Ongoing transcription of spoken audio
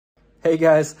Hey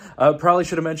guys, probably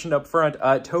should have mentioned up front,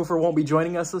 Topher won't be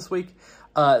joining us this week.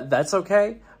 That's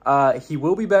okay. He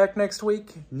will be back next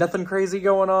week. Nothing crazy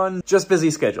going on, just busy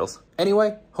schedules.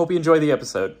 Anyway, hope you enjoy the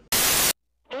episode.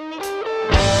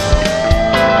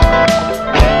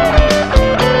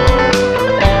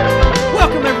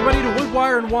 Welcome everybody to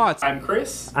Woodwire and Watts. I'm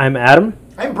Chris. I'm Adam.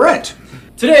 I'm Brent.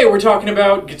 Today we're talking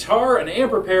about guitar and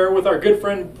amp repair with our good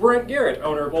friend Brent Garrett,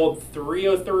 owner of Old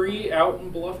 303 out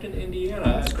in Bluffton,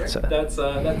 Indiana. That's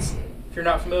if you're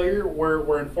not familiar,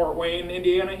 we're in Fort Wayne,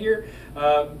 Indiana here.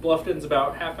 Bluffton's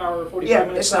about half hour, 45 minutes.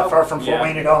 Yeah, it's not far from Fort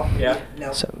Wayne at all. Yeah.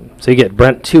 No. So you get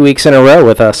Brent 2 weeks in a row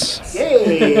with us.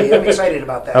 Yay! I'm excited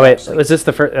about that. Oh wait, actually. was this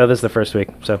the first? Oh, this is the first week.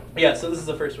 So Yeah, so this is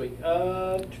the first week.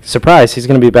 surprise, he's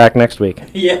going to be back next week.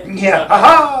 Yeah. Yeah.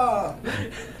 Aha!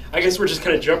 I guess we're just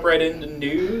going to jump right into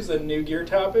news and new gear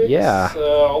topics. Yeah.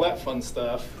 All that fun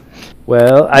stuff.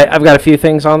 Well, I've got a few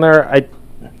things on there.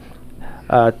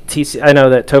 TC. I know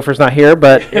that Topher's not here,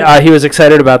 but he was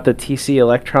excited about the TC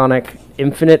Electronic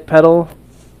Infinite pedal,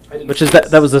 which is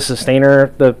that was the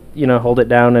sustainer. Hold it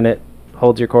down and it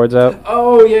holds your chords out.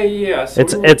 Oh yeah. So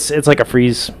It's like a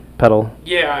freeze pedal.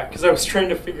 Yeah, because I was trying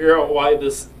to figure out why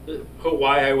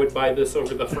I would buy this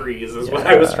over the freeze is what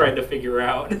I was trying to figure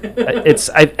out. I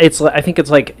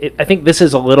think this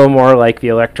is a little more like the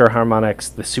Electro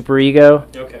Harmonix, the Super Ego.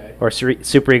 Okay. Or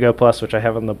Super Ego Plus, which I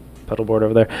have on the pedal board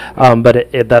over there. But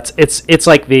it's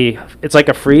like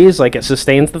a freeze, like it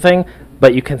sustains the thing,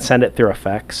 but you can send it through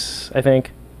effects, I think.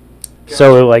 Gotcha.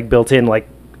 So like built in, like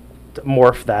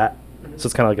morph that. Mm-hmm. So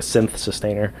it's kind of like a synth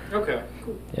sustainer. Okay.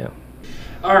 Cool. Yeah.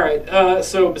 All right.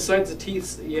 So besides the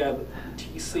TC.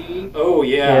 Oh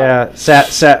yeah.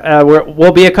 Yeah.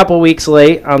 We'll be a couple weeks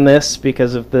late on this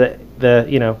because of the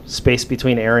space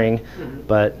between airing, mm-hmm.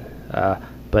 but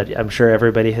I'm sure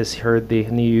everybody has heard the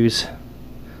news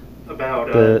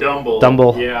about Dumble.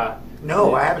 Dumble. Yeah.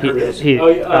 No, I haven't heard this. He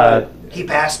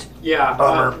passed. Yeah.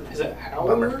 Bummer. Is it Howard?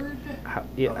 Bummer.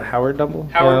 Howard Dumble?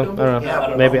 Howard Dumble? I don't know.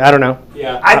 Yeah. Maybe. I don't know.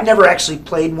 Yeah. I've never actually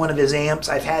played one of his amps.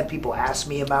 I've had people ask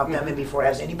me about them and before.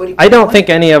 Has anybody played I don't one? think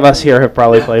any of us here have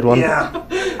probably played one. Yeah.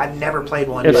 I've never played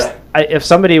one. If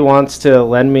somebody wants to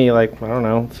lend me, like, I don't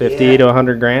know, 50 to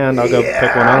 100 grand, I'll go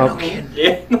pick one up. No kidding.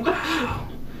 Yeah.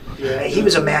 Yeah, he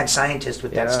was a mad scientist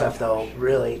with that stuff, though.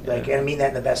 Really, and I mean that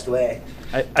in the best way.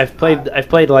 I've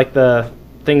played like the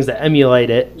things that emulate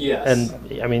it. Yes. And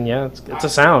I mean, it's a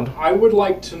sound. I would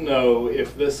like to know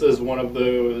if this is one of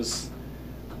those,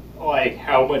 like,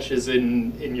 how much is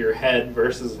in your head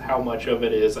versus how much of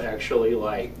it is actually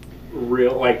like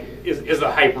real. Like, is the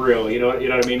hype real? You know what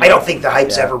I mean? I don't think the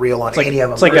hype's ever real on any of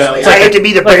them. It's like I hate to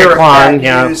be the bearer of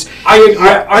bad news.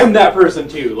 I'm that person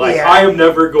too. Like, I am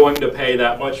never going to pay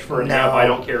that much for an amp. I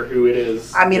don't care who it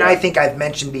is. I mean, I think I've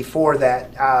mentioned before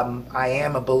that I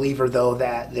am a believer, though,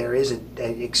 that there is an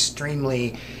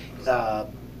extremely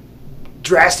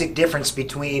drastic difference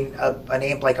between an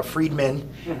amp like a Friedman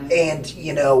mm-hmm. and,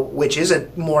 which is a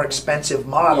more expensive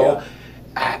model. Yeah.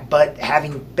 But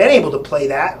having been able to play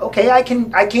that, okay, I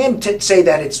can say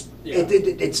that it's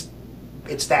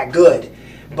that good.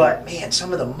 But man,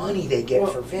 some of the money they get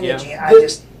for vintage, I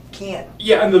just can't.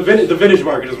 Yeah, and the vintage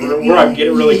market is where I'm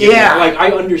really getting at. Like,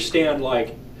 I understand,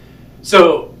 like,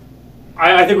 so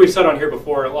I think we've said on here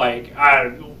before, like,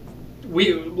 Adam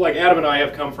and I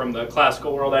have come from the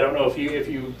classical world. I don't know if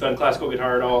you've done classical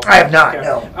guitar at all. I have not. Okay.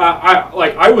 No.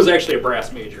 I was actually a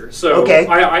brass major, so okay.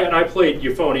 I played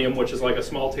euphonium, which is like a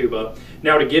small tuba.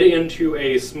 Now to get into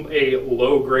a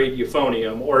low grade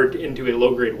euphonium or into a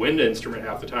low grade wind instrument,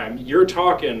 half the time you're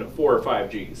talking 4 or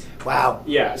 5 Gs. Wow.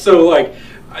 Yeah. So like,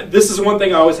 this is one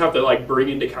thing I always have to like bring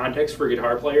into context for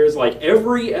guitar players. Like,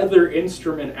 every other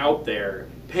instrument out there,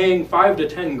 paying 5 to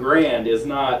 10 grand is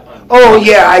not. Oh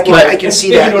yeah, I can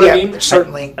see that. You know what I mean?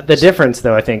 Certainly. The difference,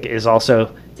 though, I think, is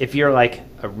also if you're like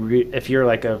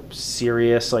a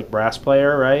serious like brass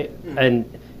player, right, mm-hmm.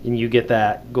 and you get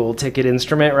that gold ticket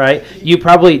instrument, right, you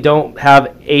probably don't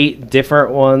have 8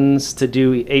 different ones to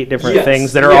do 8 different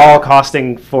things that are all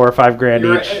costing 4 or 5 grand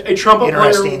each. A trumpet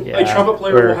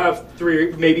player will have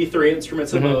 3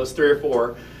 instruments at mm-hmm. most, 3 or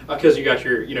 4. Because you got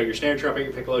your snare trumpet,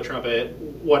 your piccolo trumpet,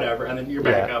 whatever, and then your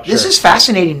backup. This is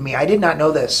fascinating to me. I did not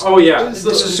know this. Oh yeah, this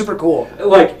is super cool.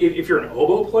 Like, if you're an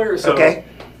oboe player, so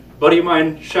buddy of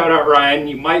mine, shout out Ryan,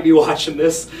 you might be watching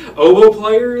this. Oboe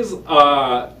players,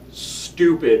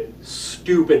 stupid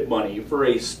money for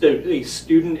a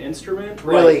student instrument.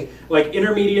 Really, like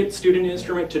intermediate student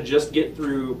instrument to just get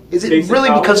through. Is it really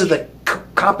college? Because of the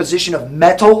composition of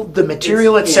metal, the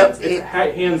material itself? It's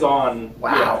hands-on.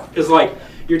 Wow. Because like,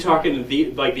 you're talking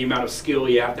the amount of skill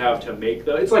you have to make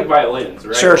though. It's like violins,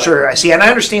 right? Sure. I see, and I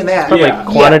understand that. Probably Yeah.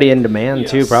 quantity and demand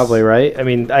too, Yes. probably, right? I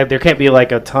mean, there can't be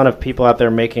like a ton of people out there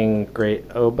making great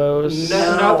oboes.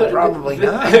 No, probably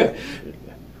not.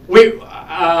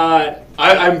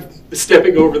 I'm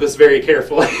stepping over this very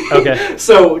carefully. Okay.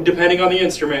 So depending on the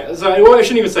instrument, I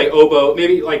shouldn't even say oboe.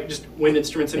 Maybe like just wind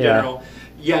instruments in general.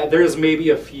 Yeah, there's maybe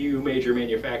a few major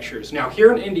manufacturers. Now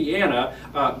here in Indiana,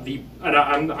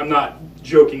 I'm not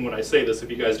joking when I say this. If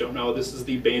you guys don't know, this is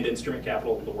the band instrument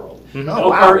capital of the world. Oh,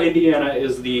 Elkhart, wow. Indiana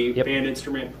is the band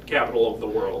instrument capital of the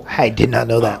world. I did not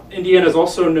know that.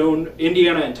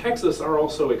 Indiana and Texas are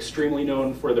also extremely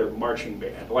known for their marching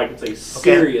band. Like it's a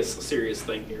serious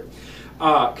thing here.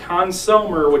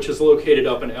 Conn-Selmer, which is located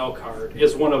up in Elkhart,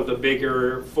 is one of the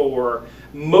bigger for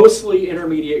mostly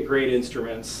intermediate grade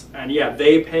instruments, and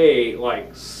they pay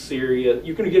like serious.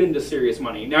 You can get into serious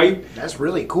money now. That's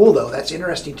really cool, though. That's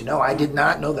interesting to know. I did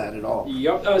not know that at all.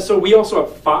 Yep. So we also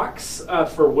have Fox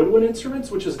for woodwind instruments,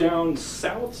 which is down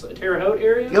south, Terre Haute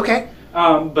area. Okay.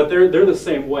 But they're the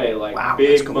same way, like Wow, big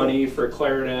that's cool. money for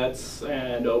clarinets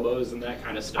and oboes and that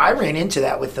kind of stuff. I ran into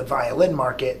that with the violin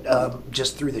market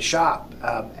just through the shop,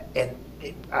 I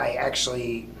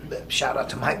actually shout out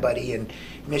to my buddy in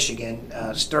Michigan,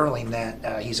 Sterling.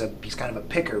 That he's kind of a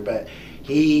picker, but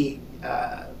he's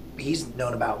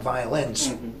known about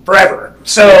violins forever.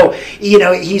 So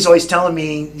he's always telling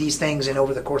me these things, and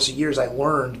over the course of years I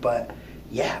learned. But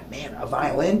yeah, man, a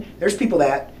violin. There's people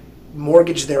that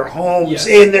mortgage their homes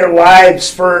and their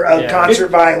lives for a concert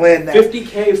violin.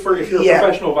 $50K for if you're a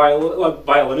professional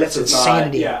violinist. That's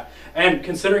insanity. And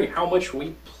considering how much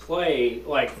we play,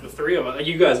 like the three of us,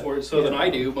 you guys more so than I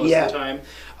do most of the time.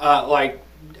 I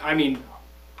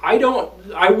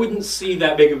wouldn't see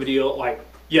that big of a deal. Like,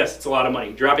 yes, it's a lot of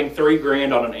money. Dropping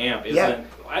 $3,000 on an amp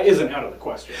isn't out of the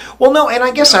question. Well, no, and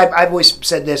I guess I've always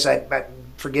said this. I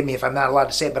forgive me if I'm not allowed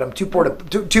to say it, but I'm too poor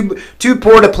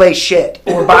to play shit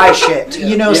or buy shit.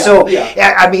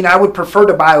 I mean, I would prefer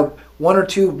to buy one or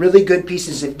two really good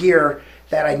pieces of gear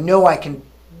that I know I'm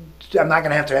not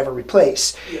going to have to ever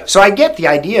replace. Yeah. So I get the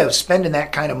idea of spending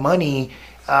that kind of money,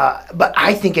 but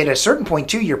I think at a certain point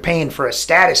too, you're paying for a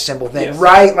status symbol then,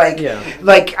 right?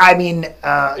 I mean,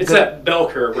 it's that bell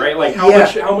curve, right? Like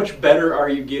how much better are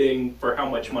you getting for how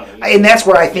much money? And that's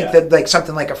where I think that like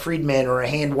something like a Friedman or a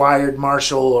hand-wired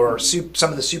Marshall or some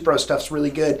of the Supro stuff's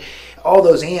really good. All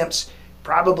those amps,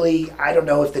 probably, I don't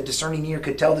know if the discerning ear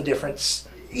could tell the difference.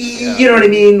 Yeah. You know what I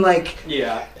mean? Like,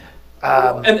 yeah.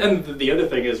 And the other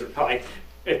thing is, like,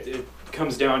 it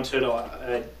comes down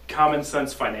to common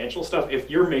sense financial stuff. If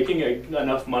you're making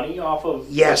enough money off of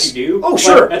what you do,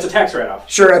 sure, that's a tax write-off.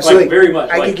 Sure, absolutely, very much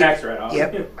tax write-off.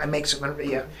 Yep, I make some.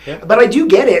 But I do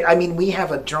get it. I mean, we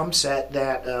have a drum set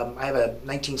that I have a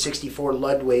 1964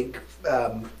 Ludwig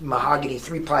mahogany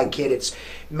 3-ply kit. It's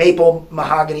maple,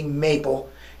 mahogany, maple,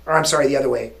 or I'm sorry, the other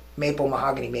way. Maple,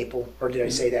 mahogany, maple, or did I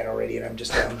say that already? And I'm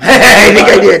just, I think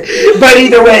I did. But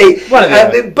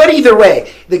either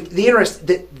way, the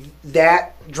interest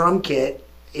that drum kit,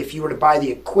 if you were to buy the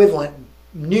equivalent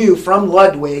new from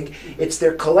Ludwig, it's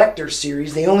their collector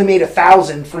series. They only made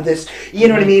 1,000 for this. You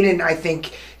know what I mean? And I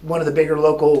think one of the bigger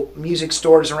local music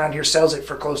stores around here sells it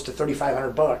for close to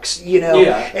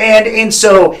 $3,500. And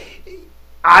so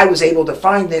I was able to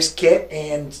find this kit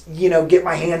and, get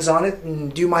my hands on it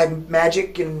and do my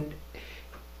magic, and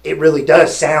it really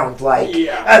does sound like, you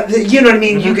know what I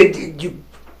mean? Mm-hmm.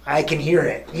 I can hear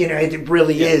it. It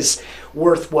really is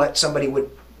worth what somebody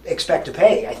would expect to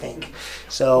pay, I think.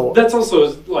 So that's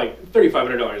also like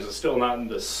 $3,500 is still not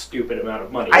the stupid amount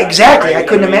of money. Exactly. I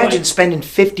couldn't imagine spending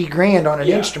 $50,000 on an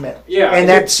instrument. Yeah. And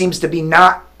that seems to be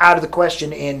not out of the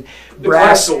question in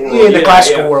the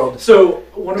classical world. So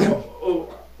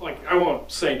I won't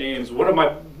say names. One of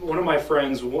my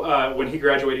friends, when he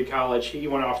graduated college, he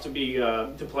went off to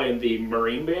play in the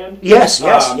Marine band. Yes.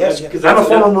 I'm a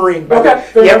former Marine. Okay.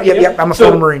 Yep. I'm a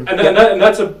former Marine. And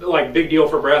that's a big deal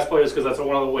for brass players because that's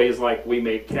one of the ways we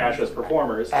make cash as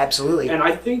performers. Absolutely. And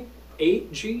I think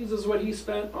 8 G's is what he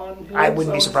spent on his I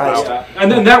wouldn't be surprised. Yeah.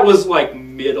 And then that was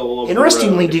middle of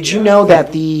Interestingly, did you know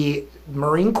that the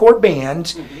Marine Corps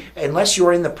band, unless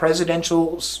you're in the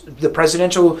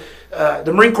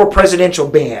Marine Corps presidential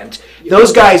band,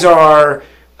 those guys are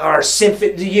are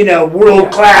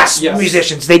world class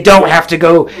musicians. They don't have to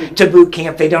go to boot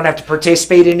camp. They don't have to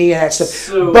participate in any of that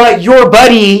stuff. But your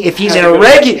buddy, if he's in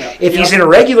a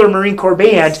regular Marine Corps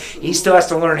band, he still has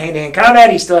to learn hand-to-hand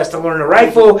combat. He still has to learn a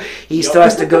rifle. He still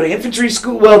has to go to infantry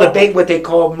school. Well, what they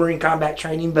call Marine combat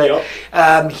training. But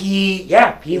he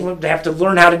have to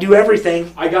learn how to do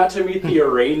everything. I got to meet the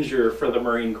arranger for the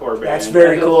Marine Corps band. That's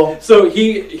very cool. So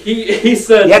he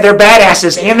said, yeah, they're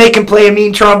badasses, and they can play a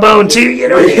mean trombone too. You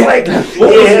know. What was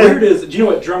weird is, do you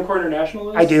know what Drum Corps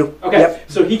International is? I do. Okay, yep.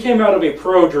 So he came out of a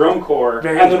pro drum corps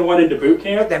and then went into boot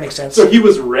camp. That makes sense. So he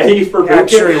was ready for boot camp. I'm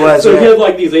sure he was. So he had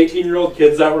like these 18-year-old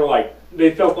kids that were like,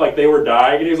 they felt like they were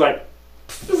dying, and he was like,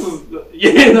 this is,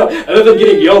 other than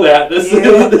getting yelled at, this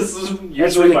is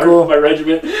usually really cool. my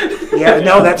regiment. Yeah,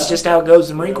 no, that's just how it goes.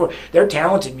 The Marine Corps, they're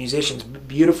talented musicians,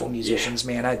 beautiful musicians,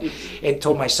 man. I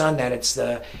told my son that it's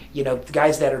the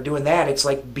guys that are doing that. It's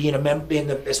like being a member in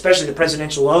especially the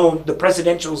president's own.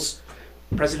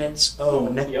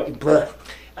 Yep.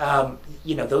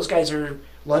 Those guys are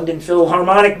London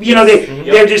Philharmonic.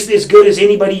 They're just as good as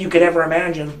anybody you could ever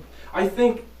imagine. I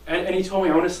think, and he told me,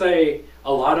 I want to say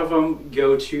a lot of them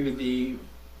go to the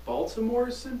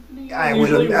Baltimore Symphony. I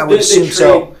would assume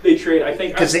so. They trade, I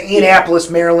think. Because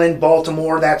Annapolis, Maryland,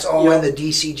 Baltimore, that's all in the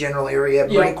D.C. general area.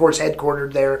 Marine Corps is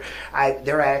headquartered there.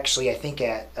 They're actually, I think,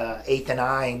 at 8th and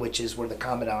I, which is where the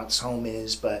Commandant's home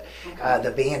is. But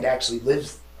the band actually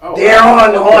lives there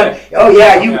any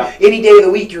day of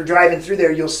the week you're driving through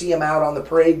there, you'll see them out on the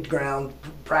parade ground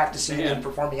practicing and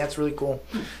performing. That's really cool.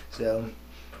 So,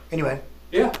 anyway.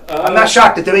 Yeah, I'm not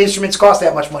shocked that the instruments cost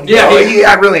that much money.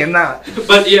 I really am not.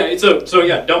 But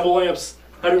so double amps.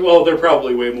 Well, they're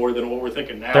probably way more than what we're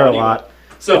thinking now. They're a lot.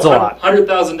 So it's a lot.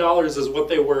 $100,000 is what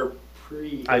they were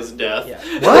pre his death. Yeah.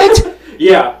 What?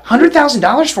 Yeah.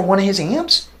 $100,000 for one of his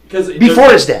amps? Before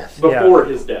his death. Before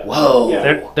his death. Whoa.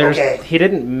 Yeah. He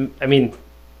didn't. I mean.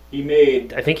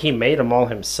 I think he made them all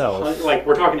himself. Like,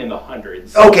 we're talking in the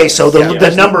hundreds. Okay, so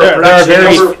the number of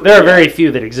production... There are very few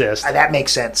that exist. That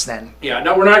makes sense, then. Yeah,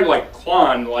 no, we're not like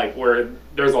Klon, like, where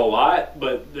there's a lot,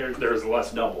 but there's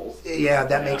less doubles. Yeah,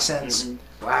 that makes sense.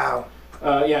 Mm-hmm. Wow.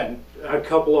 A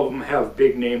couple of them have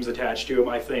big names attached to them,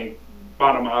 I think.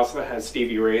 Bonamassa has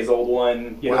Stevie Ray's old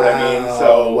one, you know what I mean?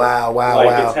 So,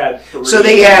 wow. It's had 3. So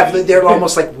they're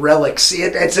almost like relics. They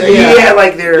get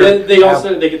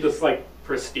this, like,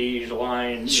 prestige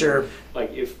line. Sure. Like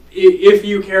if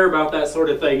you care about that sort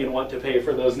of thing and want to pay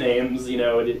for those names,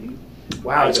 it didn't.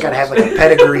 Wow, it's got to have like a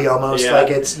pedigree almost, like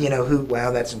it's who.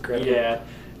 Wow, that's incredible. Yeah,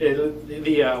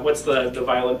 what's the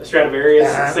violin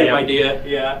Stradivarius? Same idea.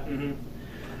 Yeah. Mm-hmm.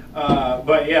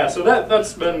 But so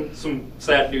that's been some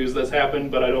sad news that's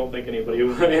happened, but I don't think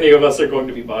any of us are going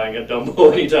to be buying a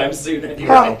Dumble anytime soon.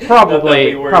 Anyway.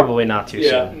 Probably not too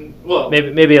soon. Well,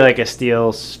 maybe like a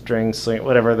steel string sling,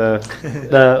 whatever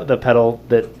the pedal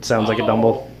that sounds like a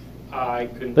Dumble. I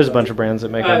couldn't. There's a bunch of brands that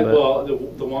make them. But well,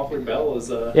 the Wampler Bell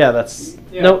is a. Yeah, that's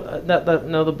no.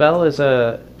 The Bell is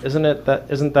a. Isn't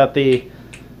that the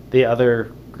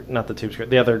other, not the tube screw,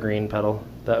 the other green pedal,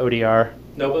 the ODR.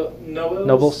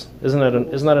 Nobles. Isn't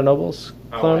that a Nobles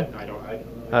clone? I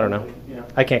don't know. Yeah.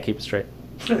 I can't keep it straight.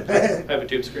 I have a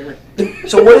tube screamer.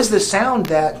 So what is the sound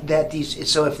that these?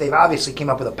 So if they've obviously came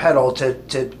up with a pedal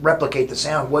to replicate the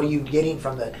sound, what are you getting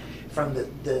from the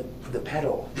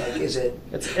pedal? Like, is it?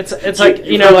 It's like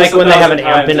like when they have an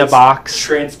amp in a box.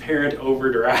 Transparent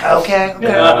overdrive. Okay.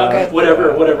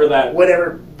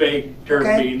 Whatever vague term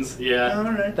means. Yeah. All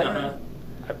right.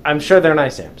 I'm sure they're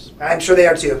nice amps. I'm sure they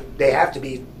are too. They have to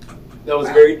be. That was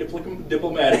very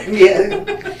diplomatic. Yeah.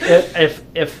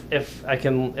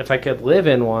 If I could live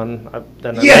in one,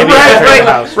 then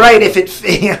right. If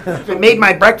it made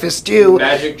my breakfast too.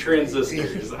 Magic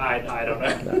transistors. I don't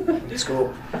know. It's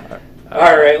cool.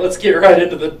 All right, let's get right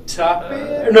into the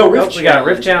topic. No, riff challenge. We got a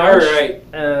riff challenge. All right,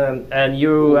 and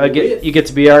you get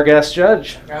to be our guest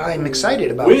judge. I'm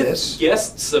excited about this. With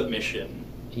guest submission.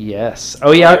 Yes.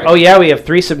 Oh yeah. We have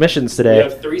 3 submissions today. We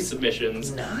have 3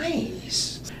 submissions.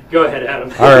 Nice. Go ahead, Adam.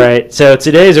 All right. So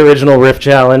today's original riff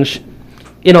challenge.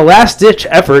 In a last-ditch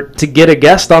effort to get a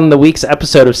guest on the week's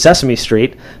episode of Sesame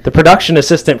Street, the production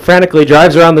assistant frantically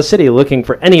drives around the city looking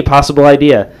for any possible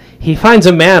idea. He finds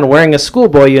a man wearing a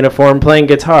schoolboy uniform playing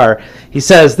guitar. He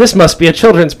says, "This must be a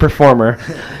children's performer."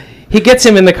 He gets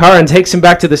him in the car and takes him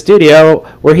back to the studio,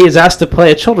 where he is asked to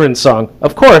play a children's song.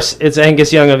 Of course, it's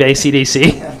Angus Young of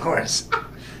AC/DC. Of course.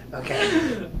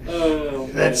 Okay.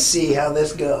 Let's see how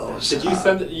this goes. Did you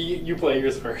send it? You play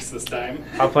yours first this time.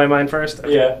 I'll play mine first?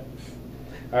 Okay. Yeah.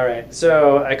 All right.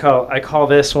 So I call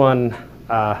this one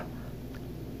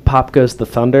Pop Goes the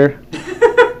Thunder.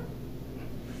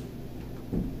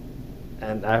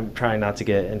 I'm trying not to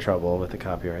get in trouble with the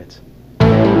copyrights.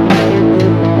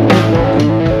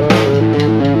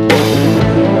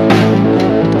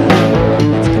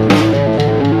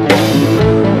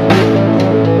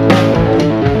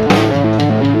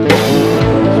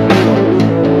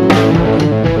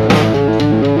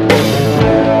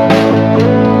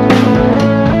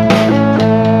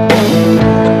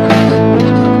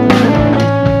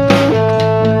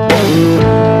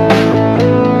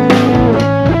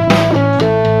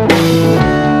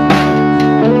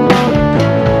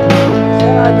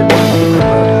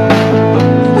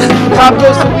 Pop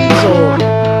goes to Weasel.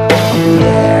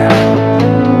 Yeah.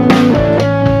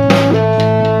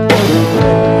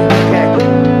 Okay.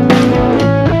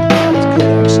 That's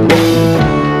good, actually.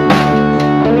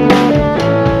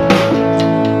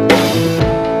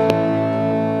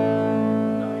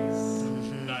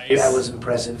 Nice. That was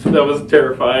impressive. That was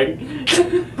terrifying.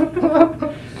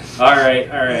 All right.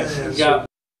 We got.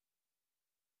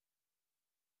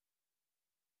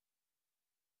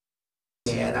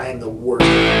 Man, I am the worst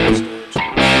at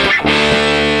storage.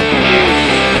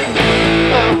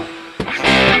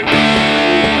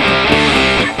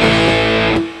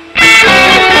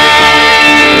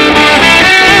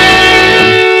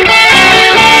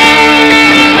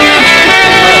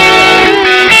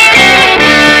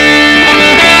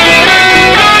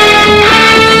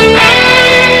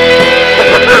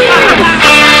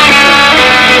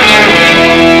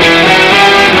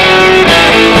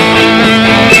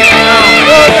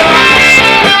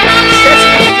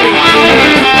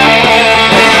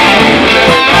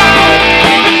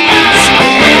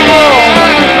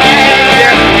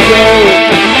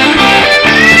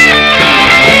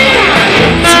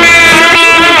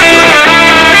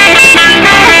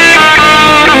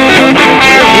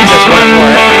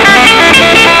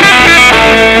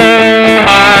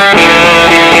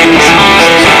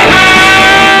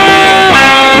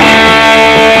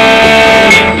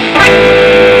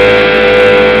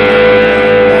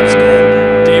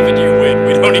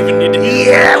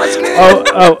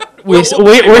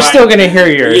 We're still gonna hear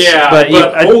yours. Yeah, but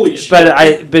holy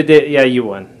shit. Yeah, you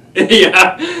won.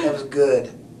 Yeah. That was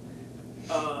good.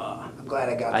 I'm glad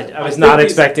I got that. I was not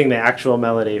expecting the actual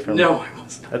melody from. No, I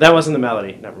wasn't. That wasn't the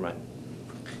melody. Never mind.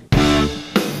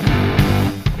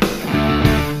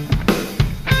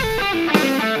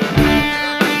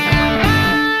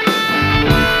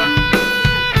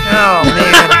 Oh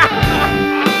man.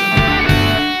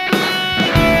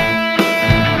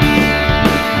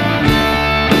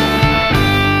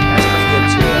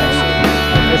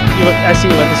 I see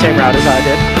you went the same route as I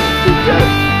did.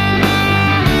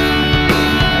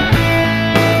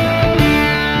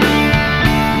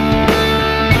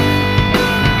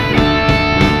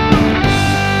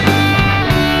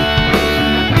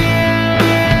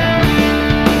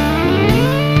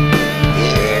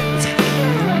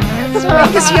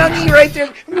 This youngie right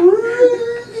there.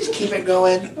 Just keep it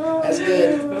going. That's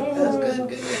good.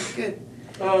 That's good.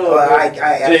 Oh,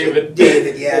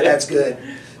 David, yeah, that's good.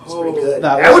 That's pretty good.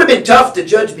 That would have been tough to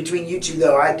judge between you two,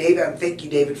 though. Thank you,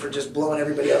 David, for just blowing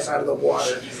everybody else out of the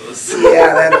water. Jesus.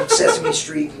 Yeah, that Sesame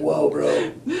Street. Whoa,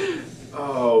 bro.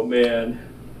 Oh, man.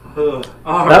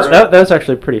 That was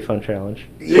actually a pretty fun challenge.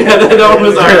 Yeah, that one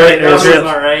was alright. That was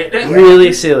alright.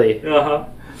 Really silly. Uh-huh.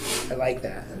 I like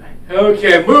that.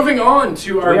 Okay, moving on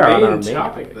to our main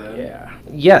topic then. Yeah.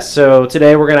 Yes, so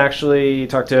today we're going to actually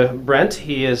talk to Brent.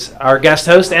 He is our guest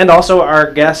host and also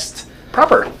our guest...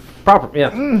 Proper, yeah.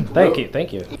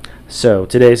 Thank you. So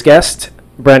today's guest,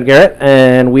 Brent Garrett,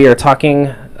 and we are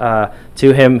talking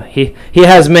to him. He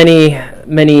has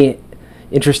many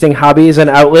interesting hobbies and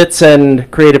outlets and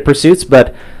creative pursuits,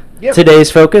 but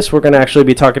today's focus, we're going to actually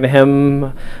be talking to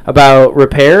him about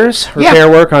repair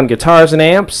work on guitars and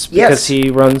amps, because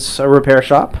he runs a repair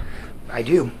shop. I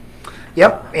do.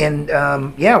 Yep, and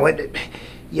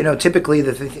typically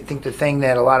I think the thing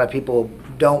that a lot of people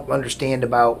don't understand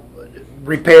about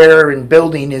repair and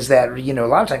building is that a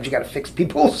lot of times you got to fix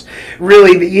people's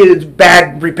really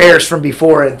bad repairs from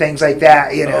before and things like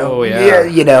that. Oh yeah.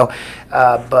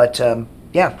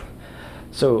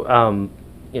 So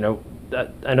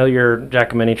I know you're jack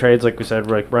of many trades, like we said,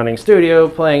 like running studio,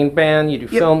 playing band, you do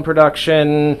film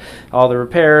production, all the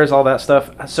repairs, all that stuff.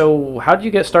 So how'd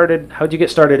you get started? How'd you get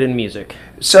started in music?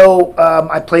 So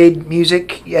I played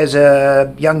music as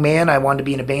a young man. I wanted to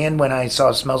be in a band when I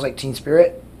saw Smells Like Teen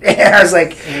Spirit. I was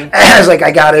like,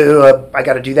 I got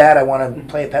to do that. I want to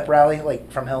play a pep rally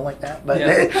like From Hell like that. But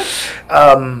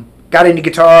got into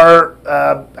guitar.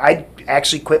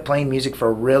 actually quit playing music for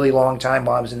a really long time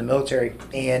while I was in the military,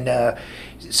 and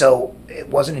so it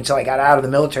wasn't until I got out of the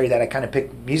military that I kind of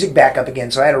picked music back up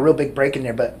again. So I had a real big break in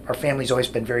there, but our family's always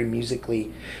been very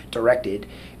musically directed.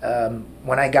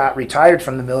 When I got retired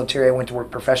from the military, I went to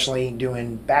work professionally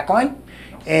doing backline,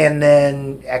 and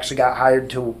then actually got hired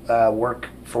to work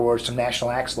for some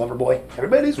national acts, Loverboy.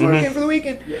 Everybody's working for the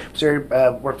weekend. Yeah.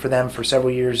 So worked for them for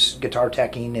several years, guitar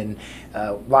teching, and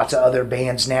lots of other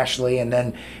bands nationally. And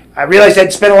then I realized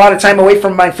I'd spent a lot of time away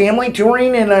from my family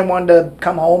touring, and I wanted to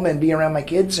come home and be around my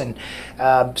kids. And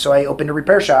so I opened a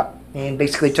repair shop and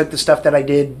basically took the stuff that I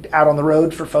did out on the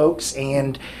road for folks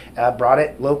and brought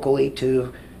it locally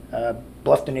to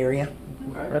Bluffton area.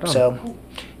 Right on. So,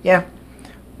 yeah.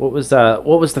 What was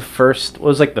the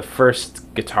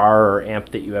first guitar or amp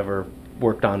that you ever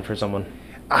worked on for someone?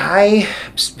 I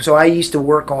used to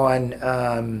work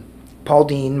on Paul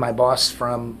Dean, my boss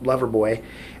from Loverboy.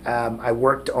 I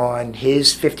worked on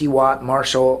his 50-watt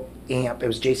Marshall amp. It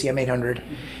was JCM 800,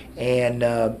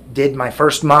 and did my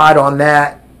first mod on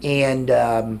that. And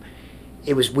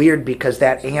it was weird because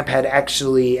that amp had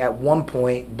actually at one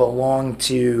point belonged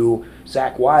to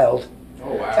Zakk Wylde.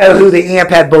 Oh, wow. Who the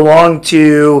amp had belonged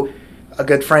to a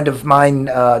good friend of mine,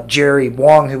 Jerry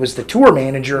Wong, who was the tour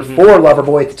manager for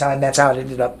Loverboy at the time. That's how it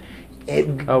ended up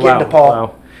getting to Paul.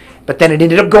 Wow. But then it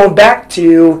ended up going back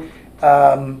to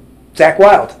Zakk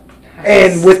Wylde,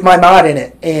 and with my mod in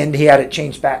it, and he had it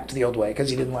changed back to the old way because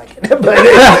he didn't like it. but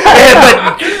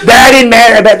that didn't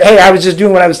matter. But hey, I was just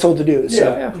doing what I was told to do.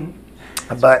 So.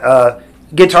 Yeah. But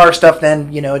guitar stuff,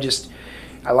 then just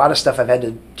a lot of stuff I've had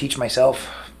to teach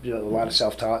myself. A lot of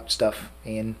self-taught stuff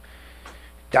and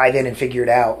dive in and figure it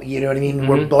out. You know what I mean?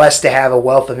 We're blessed to have a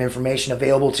wealth of information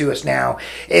available to us now,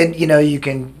 and you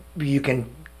can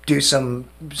do some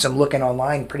looking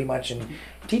online pretty much and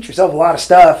teach yourself a lot of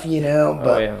stuff.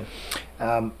 But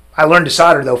I learned to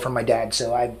solder though from my dad,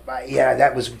 so I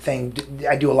that was the thing.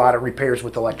 I do a lot of repairs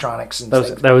with electronics and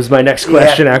that was my next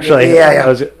question actually. Yeah.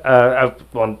 I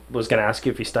was going to ask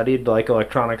you if you studied like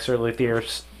electronics or luthier.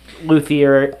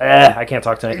 I can't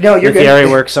talk tonight. No, you're luthier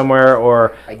good. Work somewhere,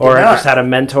 or I just had a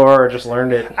mentor, or just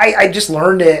learned it. I just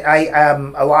learned it.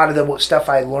 A lot of the stuff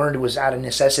I learned was out of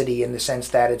necessity, in the sense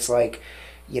that it's like,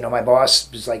 my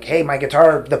boss was like, "Hey, my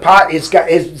guitar, the pot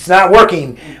it's not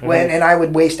working," and I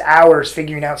would waste hours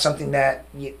figuring out something that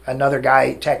another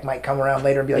guy tech might come around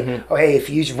later and be like, "Oh, hey, if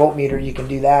you use your voltmeter, you can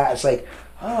do that." It's like,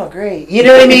 oh, great, you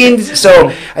know what I mean?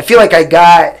 So I feel like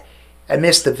I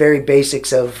missed the very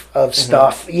basics of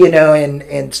stuff,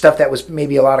 and stuff that was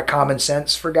maybe a lot of common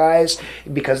sense for guys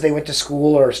because they went to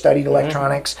school or studied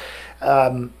electronics.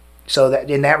 So that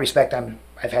in that respect,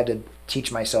 I've had to teach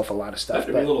myself a lot of stuff. That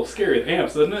could be a little scary with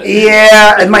amps, doesn't it?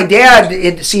 Yeah, and my dad,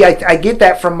 I get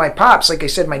that from my pops. Like I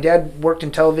said, my dad worked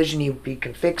in television. He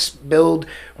can fix, build,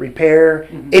 repair,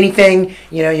 anything.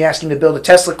 You ask him to build a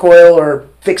Tesla coil or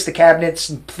fix the cabinets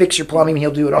and fix your plumbing,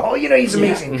 he'll do it all. He's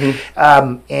amazing.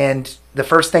 And the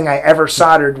first thing I ever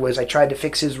soldered was I tried to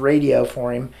fix his radio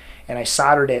for him, and I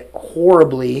soldered it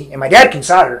horribly. And my dad can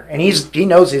solder, and he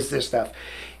knows this stuff.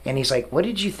 And he's like, "What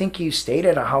did you think you stayed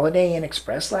at a Holiday Inn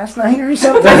Express last night or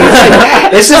something?" He's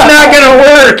like, "This is not going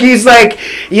to work." He's like,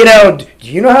 "Do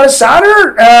you know how to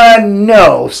solder?"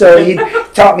 No. So he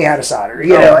taught me how to solder,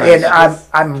 and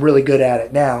I'm really good at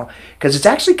it now because it's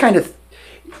actually kind of,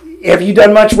 have you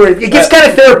done much where it gets kind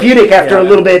of therapeutic after a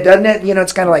little bit, doesn't it?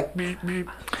 It's kind of like...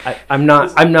 I'm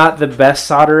not the best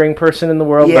soldering person in the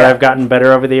world, but I've gotten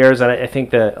better over the years, and I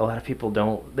think that a lot of people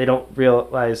don't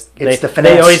realize it's the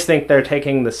finesse. They always think they're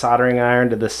taking the soldering iron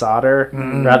to the solder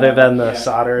rather than the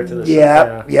solder to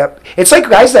the Yep. It's like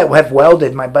guys that have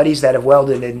welded, my buddies that have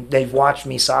welded, and they've watched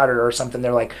me solder or something,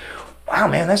 they're like, "Wow,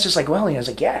 man, that's just like welding." I was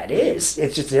like, "Yeah, it is.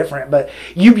 It's just different." But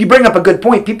you bring up a good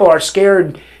point. People are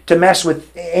scared to mess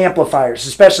with amplifiers,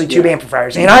 especially tube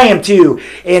amplifiers, and I am too.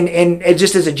 And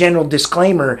just as a general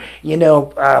disclaimer,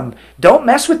 don't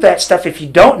mess with that stuff if you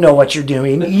don't know what you're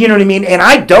doing. You know what I mean? And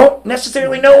I don't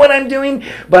necessarily know what I'm doing,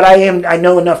 but I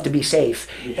know enough to be safe.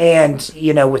 And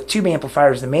with tube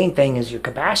amplifiers, the main thing is your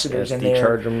capacitors in there.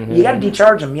 Decharge them. You got to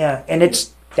decharge them, and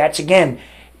that's again,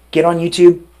 get on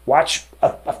YouTube. Watch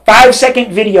a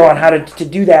 5-second video on how to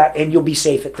do that, and you'll be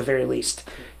safe at the very least.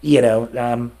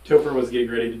 Topher was getting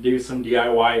ready to do some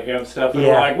DIY amp stuff, and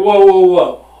we're like,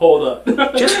 whoa, hold up.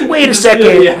 Just wait a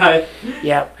second.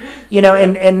 Yeah.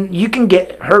 And you can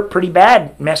get hurt pretty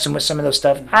bad messing with some of those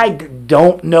stuff. I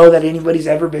don't know that anybody's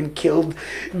ever been killed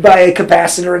by a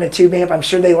capacitor in a tube amp. I'm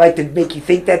sure they like to make you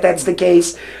think that that's the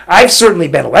case. I've certainly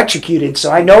been electrocuted,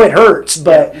 so I know it hurts,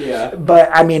 but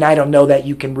I mean, I don't know that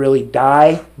you can really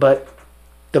die, but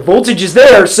the voltage is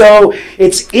there, so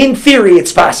it's in theory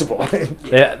it's possible.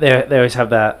 They always have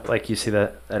that, like you see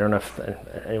that. I don't know if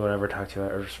anyone ever talked to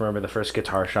it. I just remember the first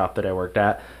guitar shop that I worked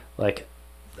at. Like,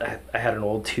 I had an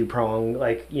old 2-prong,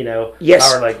 like,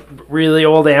 yes, power, like really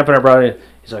old amp, and I brought it in.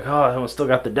 He's like, oh, that one still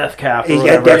got the death cap.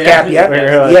 Yeah, death cap. Yeah,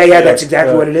 like, yeah, that's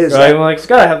exactly what it is. Right? I'm like, it's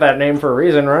gotta have that name for a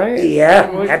reason, right?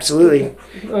 Yeah, absolutely.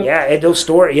 Yeah, it'll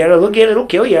store. Yeah, look at it. It'll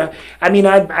kill you. I mean,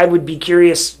 I would be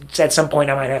curious. At some point,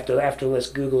 I might have to, after let's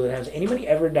Google it. Has anybody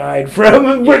ever died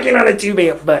from working on a tube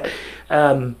amp? But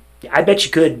I bet you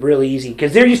could really easy,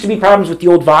 because there used to be problems with the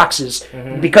old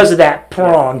Voxes because of that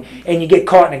prong, and you get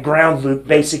caught in a ground loop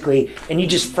basically, and you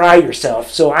just fry yourself.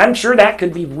 So I'm sure that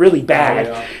could be really bad.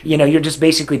 Oh, yeah. You're just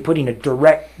basically putting a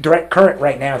direct current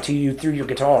right now to you through your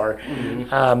guitar,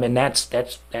 and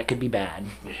that could be bad.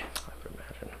 I would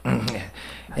imagine.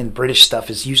 And British stuff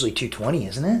is usually 220,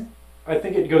 isn't it? I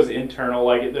think it goes internal,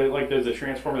 like there's a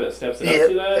transformer that steps it up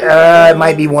to that. It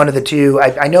might be one of the two.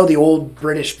 I know the old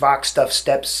British Vox stuff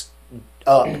steps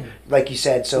up, like you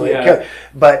said, so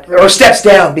or steps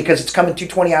down because it's coming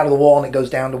 220 out of the wall and it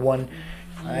goes down to one.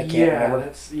 I can't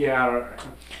remember.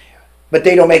 But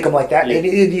they don't make them like that. Yeah.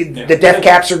 The death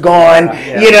caps are gone.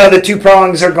 Yeah. The 2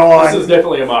 prongs are gone. This is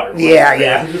definitely a modern one.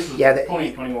 Yeah. This is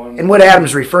 2021. And what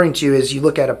Adam's referring to is you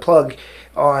look at a plug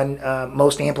on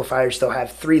most amplifiers, they'll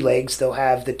have 3 legs. They'll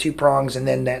have the 2 prongs and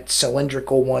then that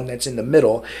cylindrical one that's in the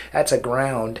middle. That's a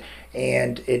ground.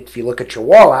 And if you look at your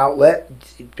wall outlet,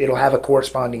 it'll have a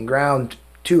corresponding ground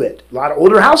to it. A lot of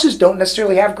older houses don't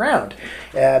necessarily have ground.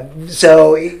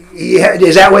 So,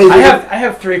 is that way? I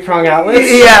have 3-prong outlets.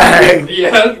 Yeah.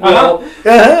 Yeah. Well,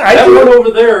 that one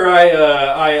over there,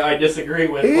 I disagree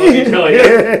with. Let me tell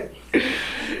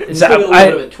you. So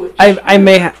I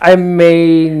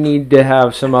may need to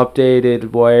have some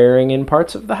updated wiring in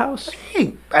parts of the house.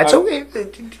 Hey, that's okay.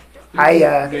 I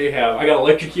got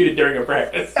electrocuted during a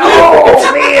practice.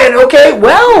 Oh man! Okay,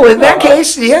 well in that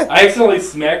case, yeah. I accidentally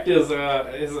smacked his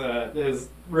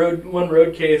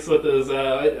road case with his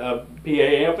PA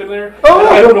amp in there. Oh,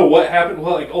 I don't know what happened.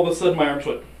 Well, like all of a sudden my arms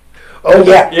went. Oh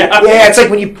yeah. It's like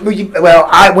when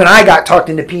when I got talked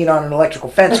into peeing on an electrical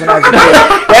fence when I was a kid.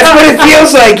 That's what it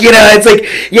feels like. It's like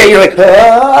you're like,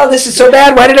 oh, this is so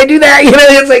bad. Why did I do that?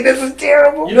 It's like this is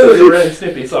terrible. There's a Ren and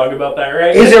Stimpy song about that,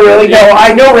 right? Is it really? No,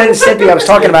 I know Ren and Stimpy. I was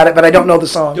talking about it, but I don't know the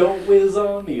song. Don't whiz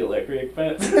on the electric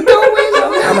fence. Don't whiz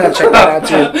on. I'm gonna check that out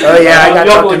too. Oh yeah, I got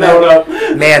talked about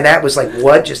that. Man, that was like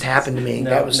what just happened to me.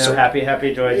 That was so happy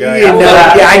joy. I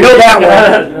know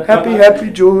that one.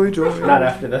 Happy joy. Not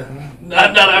after the.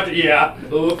 Not after, yeah.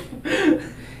 Oof.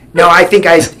 No, I think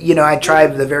I try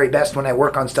the very best when I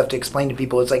work on stuff to explain to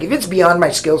people. It's like, if it's beyond my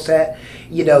skill set,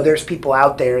 there's people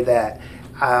out there that,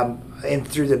 and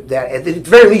through that, at the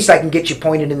very least, I can get you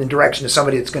pointed in the direction of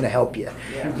somebody that's going to help you.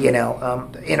 Yeah.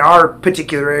 In our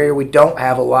particular area, we don't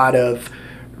have a lot of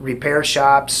repair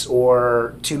shops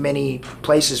or too many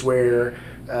places where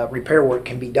repair work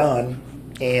can be done,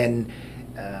 and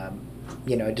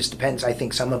it just depends. I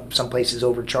think some places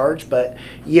overcharge, but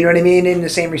you know what I mean. In the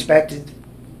same respect,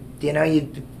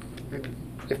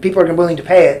 if people are willing to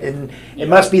pay it, and it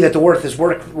must be that the worth is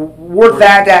worth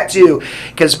that too.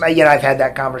 Because I've had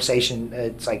that conversation.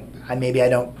 It's like maybe I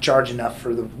don't charge enough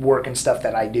for the work and stuff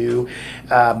that I do,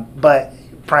 but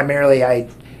primarily I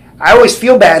always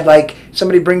feel bad. Like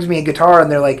somebody brings me a guitar and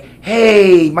they're like,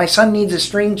 "Hey, my son needs a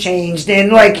string changed," and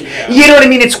you know what I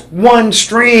mean. It's one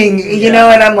string,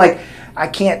 and I'm like, I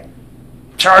can't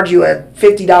charge you a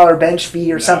 $50 bench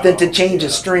fee or something to change a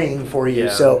string for you.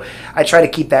 Yeah. So I try to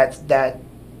keep that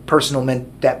personal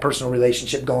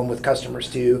relationship going with customers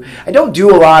too. I don't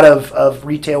do a lot of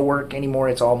retail work anymore.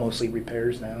 It's all mostly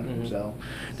repairs now. Mm-hmm. So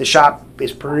the shop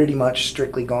is pretty much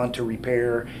strictly gone to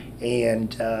repair,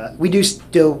 and we do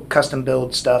still custom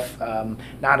build stuff,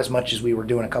 not as much as we were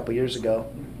doing a couple years ago.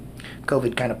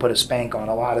 COVID kind of put a spank on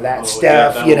a lot of that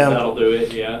stuff, That'll do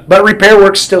it, yeah. But repair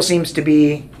work still seems to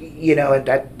be,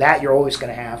 that you're always going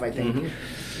to have, I think.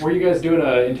 Mm-hmm. Were you guys doing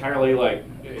entirely like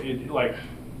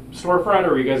storefront,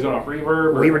 or were you guys going off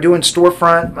reverb? We were doing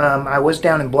storefront. I was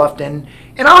down in Bluffton,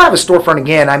 and I'll have a storefront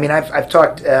again. I mean, I've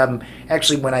talked,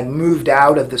 actually, when I moved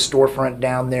out of the storefront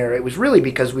down there, it was really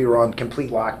because we were on complete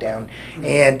lockdown. Mm-hmm.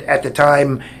 And at the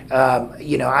time,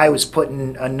 I was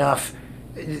putting enough.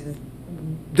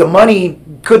 The money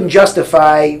couldn't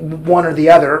justify one or the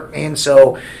other, and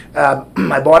so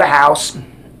I bought a house.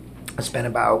 It's been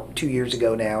about 2 years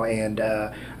ago now, and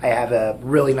I have a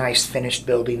really nice finished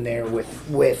building there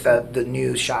with the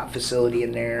new shop facility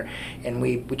in there, and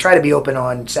we try to be open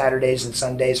on Saturdays and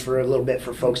Sundays for a little bit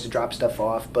for folks to drop stuff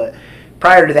off. But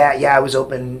prior to that, I was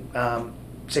open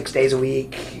 6 days a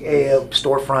week,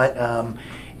 storefront.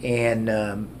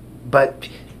 and but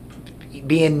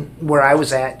being where I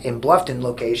was at in Bluffton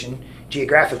location,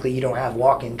 geographically you don't have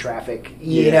walk-in traffic,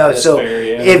 so fair,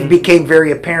 yeah. it became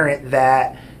very apparent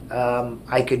that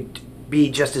I could be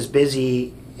just as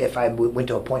busy if I went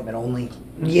to appointment only,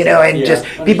 and just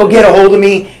people get a hold of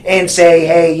me and say,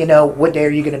 hey, what day are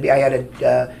you going to be? I had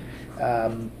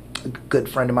a good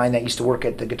friend of mine that used to work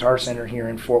at the Guitar Center here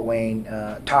in Fort Wayne,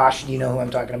 Tosh, do you know who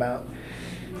I'm talking about?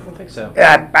 I don't think so.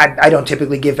 I don't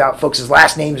typically give out folks'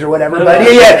 last names or whatever, but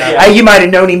you might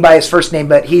have known him by his first name.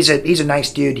 But he's a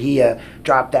nice dude. He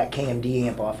dropped that KMD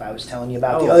amp off I was telling you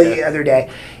about the other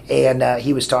day, and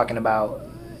he was talking about.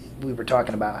 We were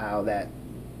talking about how that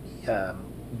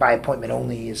by appointment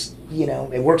only is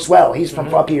it works well. He's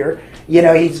from up here,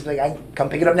 he's like, I come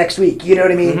pick it up next week. You know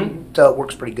what I mean? Mm-hmm. So it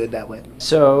works pretty good that way.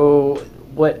 So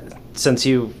since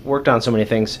you worked on so many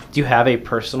things, do you have a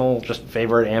personal just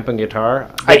favorite amp and guitar?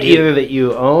 I do. Either that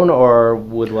you own or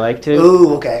would like to?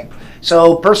 Ooh, okay.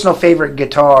 So personal favorite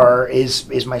guitar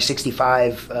is my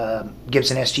 65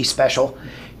 Gibson SG Special.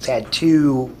 It's had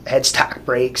 2 headstock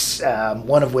breaks,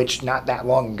 one of which not that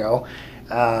long ago.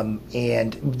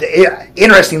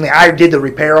 Interestingly, I did the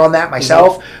repair on that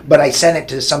myself, but I sent it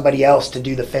to somebody else to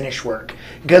do the finish work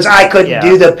because I couldn't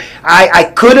do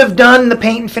I could have done the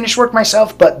paint and finish work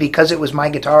myself, but because it was my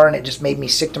guitar and it just made me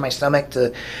sick to my stomach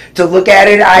to look at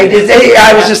it,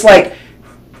 I was just like,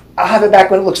 I'll have it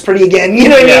back when it looks pretty again. You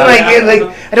know what I mean? Like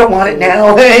I don't want it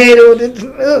now.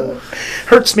 It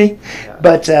hurts me. Yeah.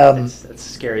 But it's a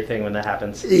scary thing when that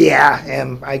happens. yeah,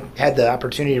 and I had the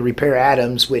opportunity to repair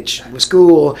Adams, which was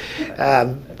cool. I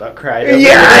about cried.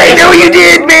 Yeah, I know you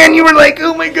did, man. You were like,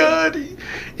 oh my god.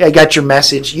 Yeah, I got your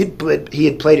message. He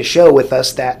had played a show with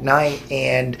us that night,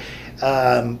 and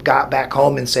got back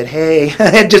home and said, hey,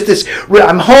 just this,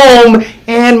 I'm home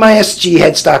and my SG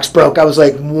headstocks broke. I was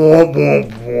like, whoa, whoa,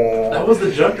 whoa. That was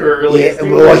the junk drawer release. Yeah,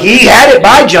 well, he had it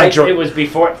by junk drawer. It was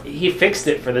before he fixed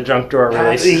it for the junk drawer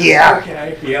release. Yeah.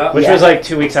 Okay. Yeah. Which was like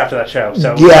 2 weeks after that show.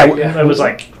 So Yeah. it was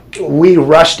like, We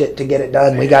rushed it to get it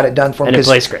done. We got it done for him. and it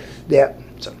plays great. Yeah.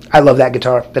 So I love that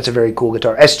guitar. That's a very cool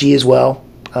guitar. SG as well.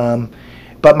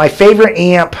 But my favorite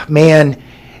amp, man,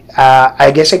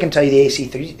 I guess I can tell you the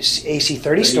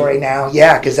AC30 story now.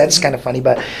 Yeah, because that's kind of funny.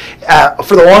 But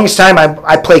for the longest time,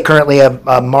 I play currently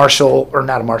a Marshall, or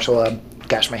not a Marshall,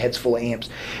 gosh, my head's full of amps.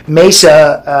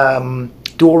 Mesa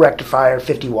dual rectifier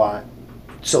 50 watt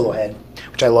solo head,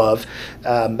 which I love.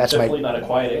 That's definitely not a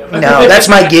quiet amp. No, that's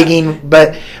my gigging.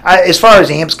 But as far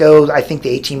as amps goes, I think the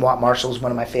 18 watt Marshall is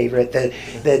one of my favorite.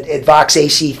 The Vox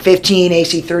AC15,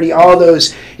 AC30, all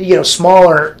those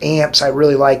smaller amps I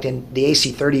really liked, and the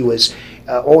AC30 was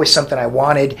always something I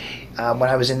wanted when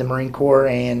I was in the Marine Corps.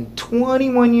 And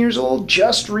 21 years old,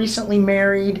 just recently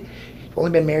married. Only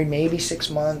been married maybe 6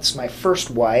 months. My first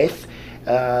wife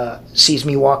sees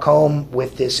me walk home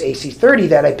with this AC30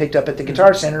 that I picked up at the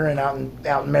Guitar Center and out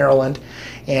in Maryland,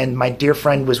 and my dear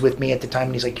friend was with me at the time,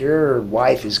 and he's like, your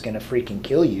wife is gonna freaking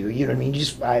kill you. You know what I mean?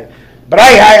 But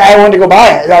I wanted to go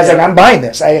buy it. I was like, I'm buying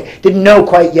this. I didn't know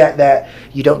quite yet that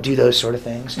you don't do those sort of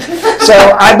things. So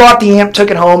I bought the amp,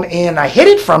 took it home, and I hid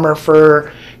it from her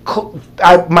for.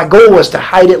 My goal was to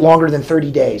hide it longer than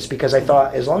 30 days because I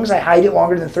thought as long as I hide it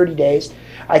longer than 30 days,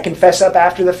 I can fess up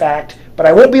after the fact, but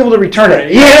I won't be able to return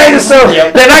it. Yeah, so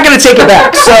they're not going to take it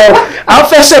back. So I'll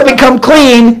fess up and come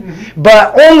clean,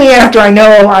 but only after I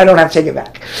know I don't have to take it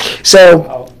back.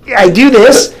 So I do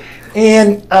this,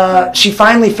 and she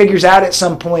finally figures out at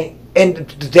some point, and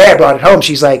the day I brought it home,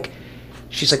 she's like,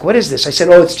 what is this? I said,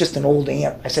 oh, it's just an old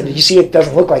amp. I said, you see, it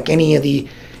doesn't look like any of the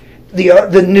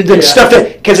stuff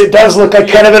that, because it does look like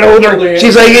kind of an older.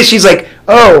 She's like,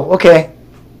 oh, okay.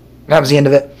 That was the end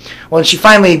of it. Well, and she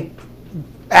finally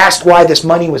asked why this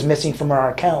money was missing from our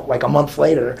account like a month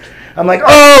later. I'm like,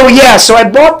 oh yeah, so I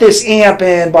bought this amp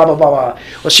and blah blah blah blah.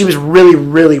 Well, she was really,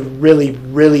 really, really,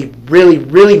 really, really,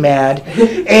 really mad,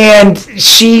 and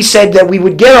she said that we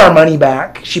would get our money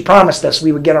back. She promised us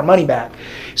we would get our money back.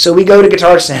 So we go to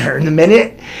Guitar Center, and the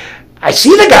minute I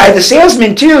see the guy, the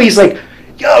salesman too, he's like,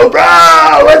 yo, bro,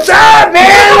 what's up,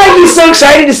 man? Like, he's so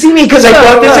excited to see me because I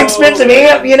bought this expensive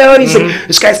amp, and he's like,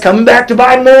 this guy's coming back to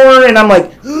buy more, and I'm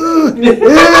like,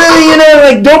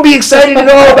 like, don't be excited at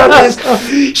all about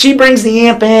this. She brings the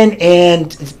amp in,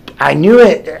 and I knew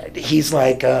it. He's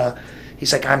like,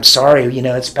 I'm sorry,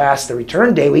 it's past the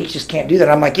return day. We just can't do that.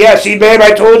 I'm like, yeah, see, babe,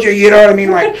 I told you, you know what I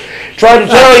mean? Like, tried to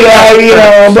tell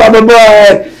you, blah, blah,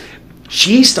 blah.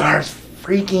 She starts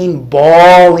freaking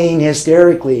bawling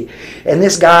hysterically, and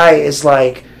this guy is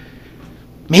like,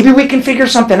 maybe we can figure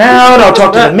something out. I'll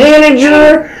talk to the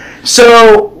manager.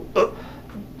 So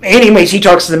anyways, he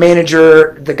talks to the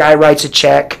manager, the guy writes a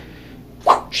check,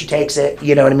 She takes it,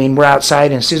 you know what I mean? We're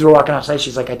outside, and as soon as we're walking outside,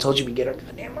 she's like, I told you we'd get her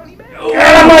the damn money back. And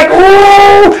I'm like,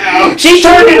 oh, she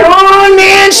turned it on,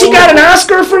 man. She got an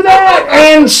Oscar for that,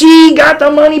 and she got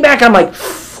the money back. I'm like,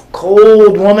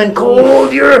 cold, woman,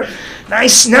 cold. You're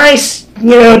nice, tip of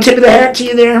the hat to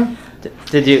you there.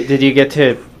 Did you get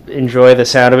to enjoy the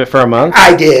sound of it for a month?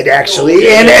 I did, actually.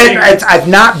 And I've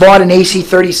not bought an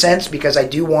AC30 since, because I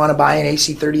do want to buy an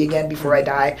AC30 again before I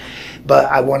die. But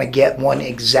I want to get one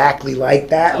exactly like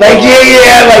that. And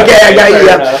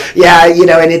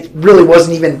it really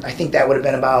wasn't even, I think that would have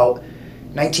been about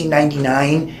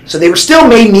 1999. So they were still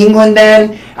made in England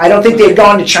then. I don't think they had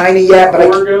gone to China yet, but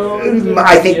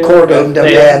I think Korg owned them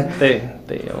then.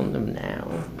 They own them now.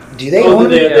 Do they own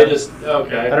them? They just,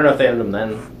 okay. I don't know if they owned them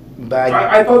then. But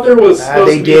I thought there was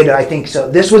they did, I think so.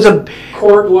 This was a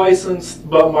Korg licensed,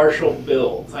 but Marshall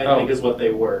built, I think is what they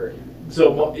were.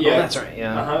 So yeah, that's right.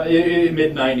 Yeah, in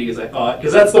mid '90s, I thought,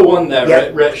 because that's the one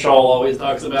that Rhett Shaw always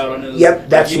talks about on his. Yep,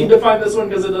 that's. You need to find this one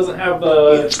because it doesn't have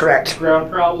the. That's correct.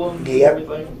 Ground problems. Yep. And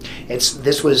everything.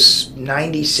 This was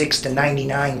 96 to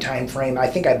 99 time frame. I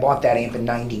think I bought that amp in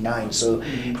 99, so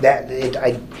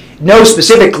I know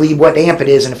specifically what amp it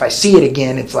is, and if I see it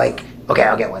again, it's like, okay,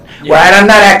 I'll get one. Yeah. Well, I'm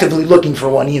not actively looking for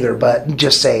one either, but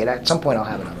just say it. At some point, I'll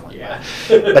have another one. Yeah.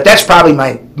 But that's probably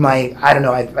my I don't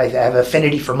know, I have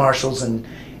affinity for Marshalls and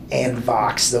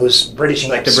Vox, those British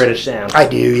amps. Like the British amps. I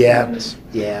do, yeah.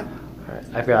 Yeah. All right,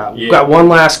 I've got one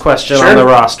last question on the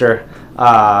roster,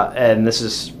 and this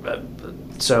is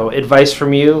so advice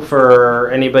from you for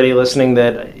anybody listening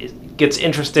that gets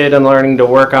interested in learning to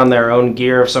work on their own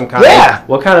gear of some kind. Yeah.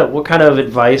 What kind of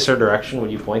advice or direction would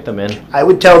you point them in? I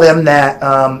would tell them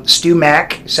that Stu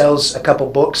Mack sells a couple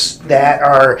books that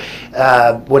are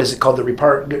what is it called?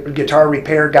 The Guitar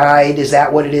Repair Guide. Is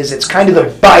that what it is? It's kind of the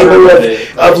Bible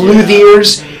of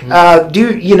luthiers.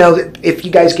 If you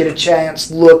guys get a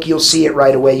chance, look, you'll see it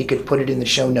right away. You could put it in the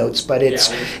show notes, but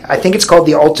I think it's called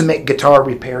the Ultimate Guitar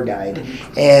Repair Guide.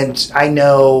 And I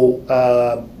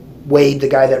know Wade, the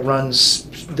guy that runs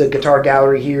the guitar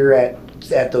gallery here at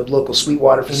the local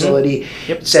Sweetwater facility,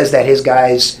 says that his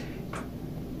guys,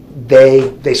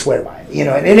 they swear by it.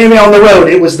 And on the road,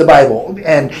 it was the Bible.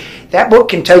 And that book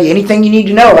can tell you anything you need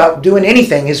to know about doing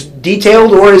anything, as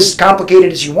detailed or as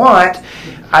complicated as you want.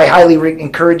 I highly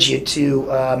encourage you to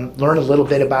learn a little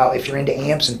bit about, if you're into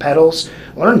amps and pedals,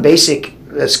 learn basic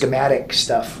schematic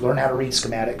stuff. Learn how to read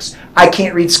schematics. I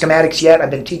can't read schematics yet.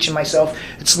 I've been teaching myself.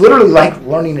 It's literally like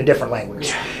learning a different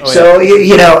language.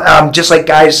 Just like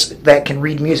guys that can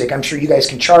read music. I'm sure you guys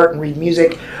can chart and read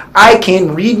music. I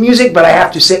can read music, but I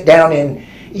have to sit down and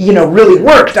really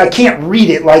work. I can't read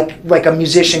it like a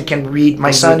musician can read.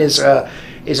 My son is a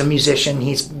musician.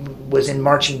 He's was in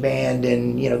marching band,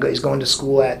 and he's going to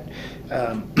school at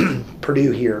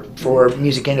Purdue here for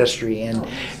music industry, and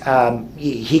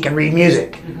he can read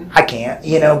music. I can't,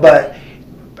 but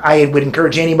I would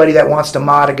encourage anybody that wants to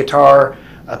mod a guitar,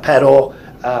 a pedal,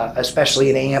 especially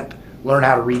an amp, learn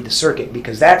how to read the circuit,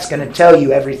 because that's going to tell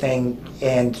you everything.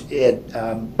 And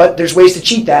but there's ways to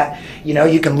cheat that.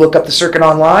 You can look up the circuit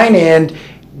online and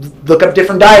look up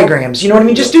different diagrams. You know what I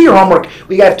mean? Just do your homework.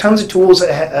 We got tons of tools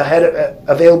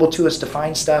available to us to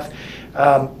find stuff.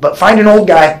 But find an old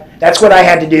guy. That's what I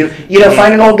had to do.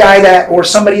 Find an old guy or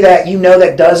somebody that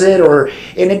that does it,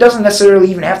 and it doesn't necessarily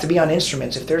even have to be on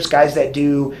instruments. If there's guys that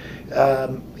do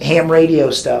ham radio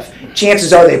stuff,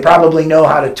 chances are they probably know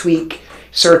how to tweak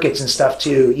circuits and stuff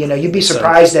too. You'd be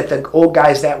surprised at the old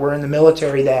guys that were in the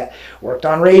military that worked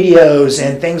on radios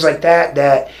and things like that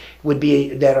that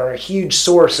are a huge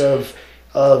source of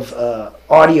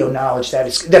audio knowledge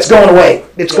that's going away.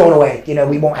 It's going away.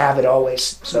 We won't have it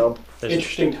always. So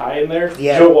interesting tie in there.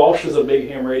 Yeah. Joe Walsh is a big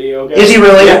ham radio guy. Is he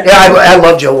really? Yeah, I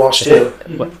love Joe Walsh too.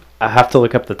 I have to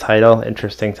look up the title.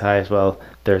 Interesting tie as well.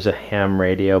 There's a ham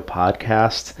radio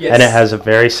podcast, and it has a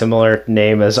very similar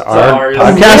name as our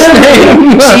podcast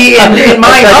name. See, in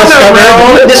my other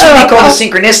realm, this would be called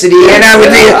synchronicity, and I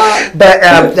would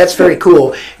but that's very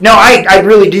cool. No, I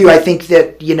really do. I think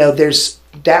that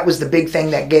that was the big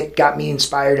thing that got me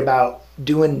inspired about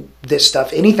doing this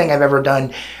stuff. Anything I've ever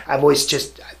done, I've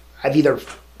either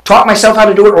taught myself how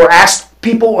to do it or asked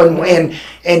people,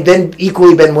 and then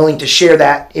equally been willing to share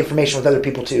that information with other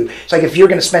people too. It's like, if you're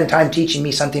going to spend time teaching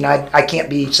me something, I can't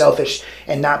be selfish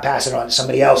and not pass it on to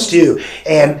somebody else too.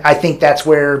 And I think that's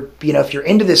where, if you're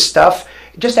into this stuff,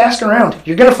 just ask around.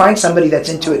 You're going to find somebody that's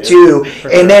into it too.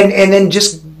 And then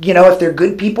just, if they're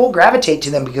good people, gravitate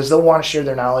to them, because they'll want to share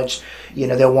their knowledge.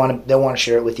 They'll want to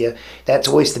share it with you. That's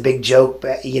always the big joke,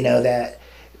 that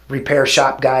repair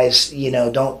shop guys,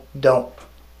 don't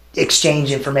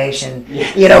exchange information.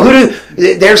 You know,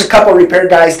 there's a couple repair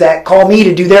guys that call me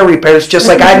to do their repairs, just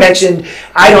like I mentioned.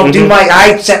 I don't do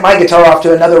I sent my guitar off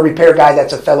to another repair guy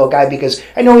that's a fellow guy because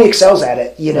I know he excels at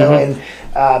it, you know.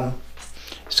 And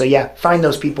so yeah, find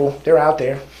those people. They're out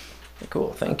there.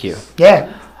 Cool, thank you.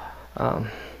 Yeah.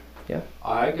 Yeah.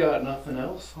 I got nothing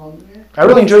else on there. I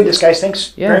really enjoyed this, guys.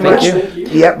 Thanks Yeah, very much. thank you.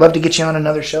 Yeah, love to get you on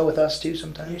another show with us too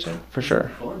sometime soon. For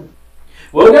sure. Fun.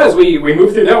 Well, guys, we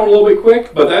moved through that one a little bit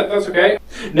quick, but that's okay.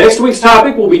 Next week's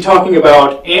topic, we'll be talking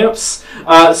about amps,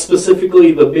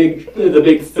 specifically the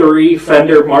big three: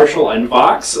 Fender, Marshall, and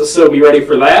Vox. So be ready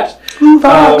for that.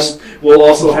 Vox. We'll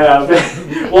also have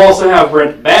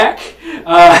Brent back.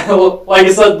 Like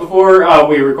I said before,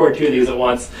 we record two of these at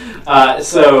once.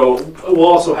 So we'll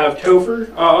also have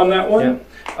Topher on that one.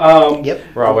 Yep.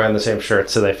 We're all wearing the same shirt,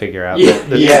 so they figure out.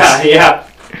 Yeah.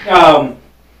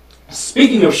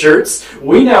 Speaking of shirts,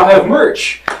 we now have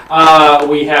merch.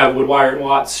 We have Woodwire and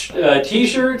Watts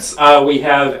t-shirts. We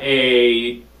have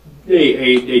a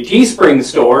Teespring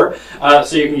store,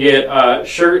 so you can get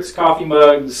shirts, coffee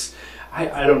mugs.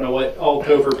 I don't know what all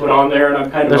Topher put on there, and I'm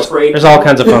kind of afraid. There's all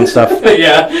kinds of fun stuff.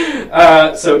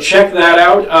 Yeah. So check that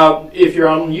out. If you're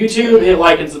on YouTube, hit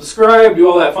like and subscribe. Do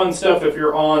all that fun stuff. If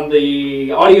you're on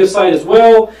the audio side as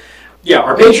well. Yeah,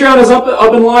 our Patreon is up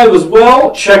and live as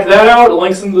well. Check that out.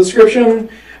 Links in the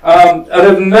description.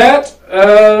 Other than that,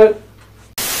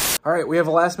 all right, we have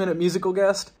a last-minute musical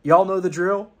guest. Y'all know the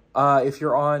drill. If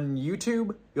you're on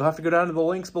YouTube, you'll have to go down to the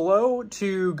links below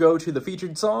to go to the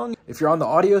featured song. If you're on the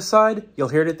audio side, you'll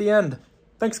hear it at the end.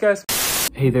 Thanks, guys.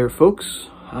 Hey there, folks.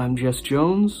 I'm Jess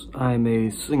Jones. I'm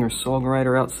a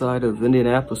singer-songwriter outside of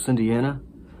Indianapolis, Indiana.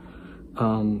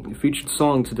 The featured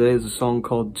song today is a song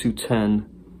called 210.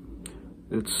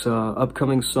 It's an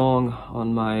upcoming song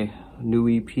on my new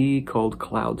EP called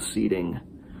Cloud Seeding.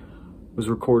 It was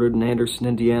recorded in Anderson,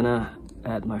 Indiana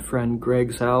at my friend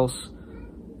Greg's house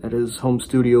at his home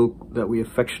studio that we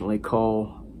affectionately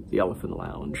call the Elephant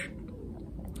Lounge.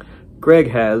 Greg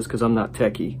has, because I'm not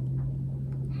techie,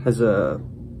 has a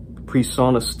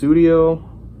PreSonus Studio,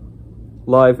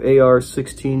 live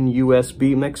AR-16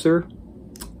 USB mixer,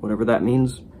 whatever that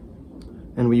means,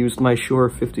 and we used my Shure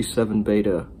 57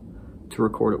 Beta to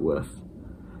record it with.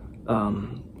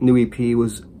 New EP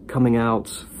was coming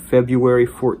out February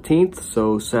 14th,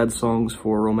 so sad songs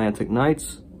for romantic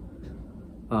nights.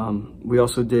 We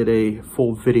also did a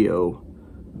full video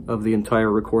of the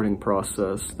entire recording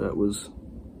process that was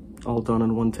all done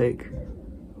in one take.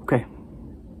 Okay,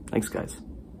 thanks guys.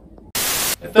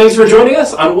 Thanks for joining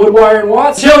us on Woodwire and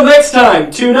Watts. Till next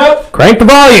time, tune up, Crank the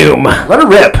volume, let it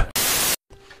rip.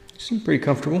 Seem pretty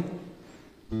comfortable.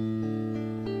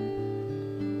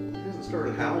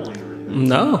 Started howling or anything.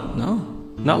 No,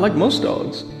 not like most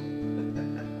dogs.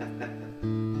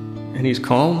 And he's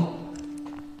calm.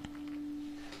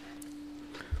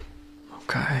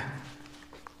 Okay.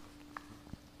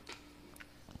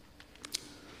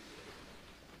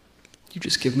 You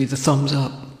just give me the thumbs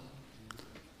up.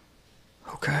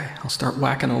 Okay, I'll start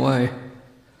whacking away.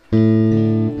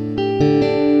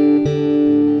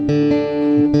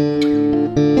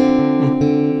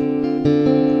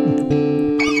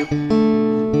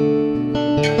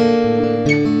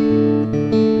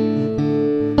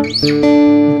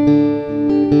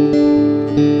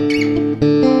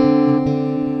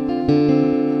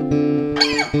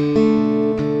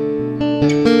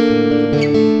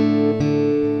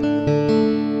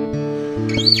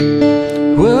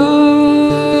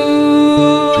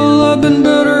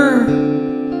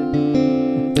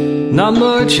 Not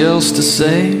much else to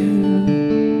say.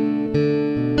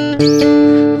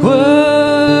 Well,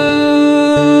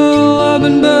 I've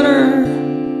been better.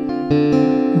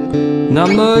 Not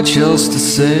much else to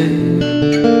say.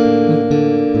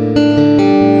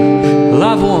 Well,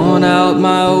 I've worn out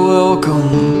my welcome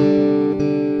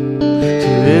to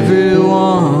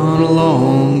everyone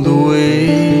along the way.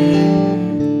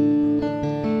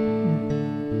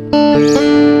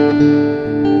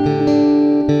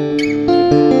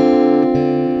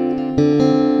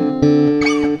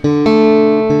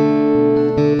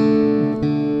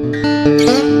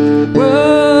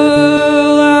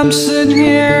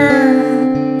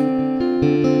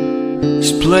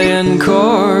 Playing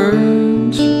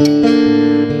cards.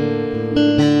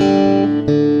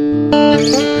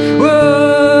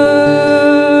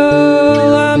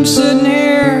 Well, I'm sitting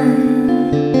here.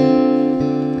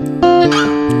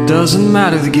 Doesn't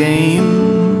matter the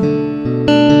game.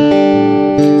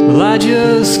 Well, I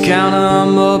just count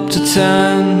 'em up to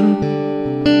 10.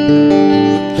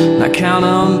 I count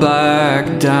 'em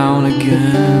back down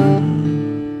again.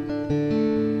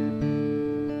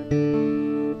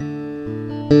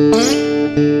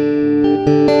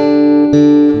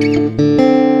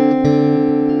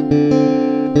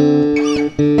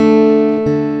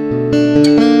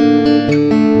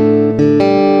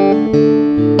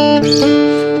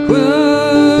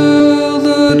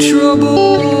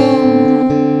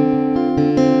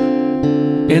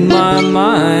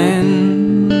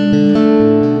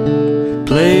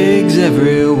 plagues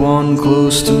everyone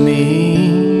close to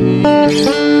me.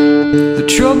 The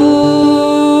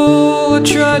trouble I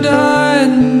tried to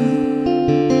hide,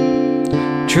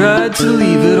 tried to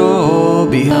leave it all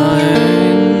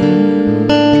behind.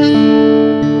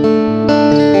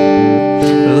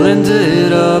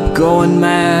 Ended up going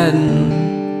mad,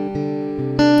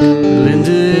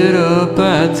 ended up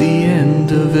at the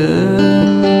end of it.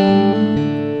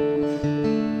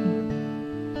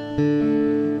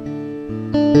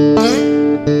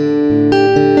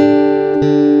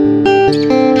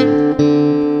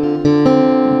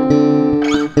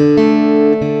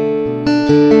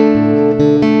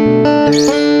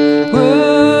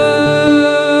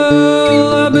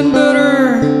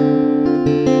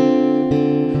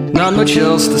 Much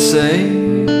else to say.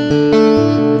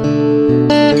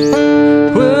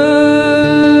 Well,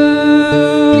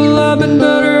 I've been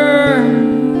better.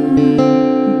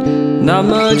 Not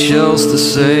much else to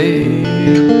say.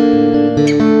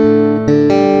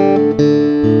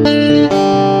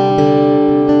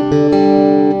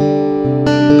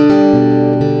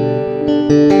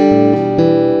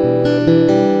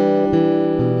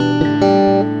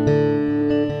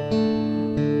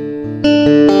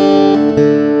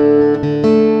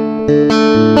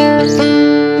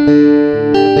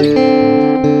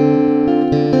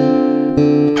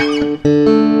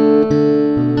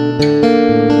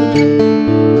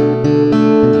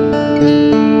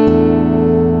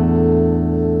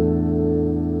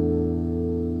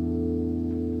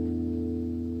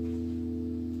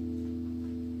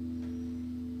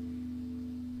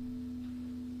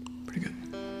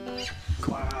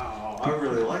 Wow, I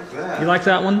really like that. You like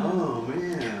that one? Oh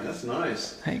man, that's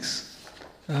nice. Thanks.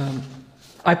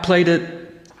 I played it,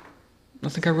 I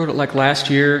think I wrote it like last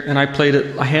year, and I played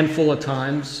it a handful of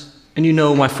times. And you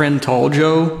know my friend Tall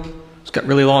Joe? He's got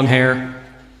really long hair.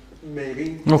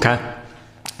 Maybe. Okay.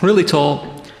 Really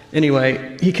tall.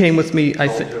 Anyway, he came with me,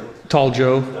 Tall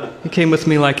Joe. He came with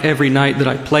me like every night that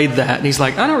I played that. And he's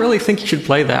like, I don't really think you should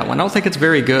play that one. I don't think it's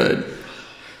very good.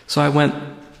 So I went,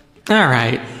 all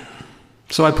right.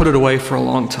 So I put it away for a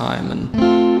long time. And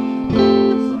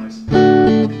That's nice.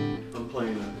 I'm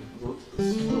playing a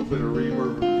little bit of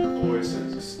reverb in your voice,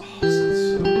 and it's just, oh, it sounds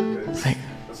so good.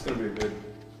 That's gonna be a good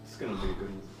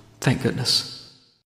one. thank goodness.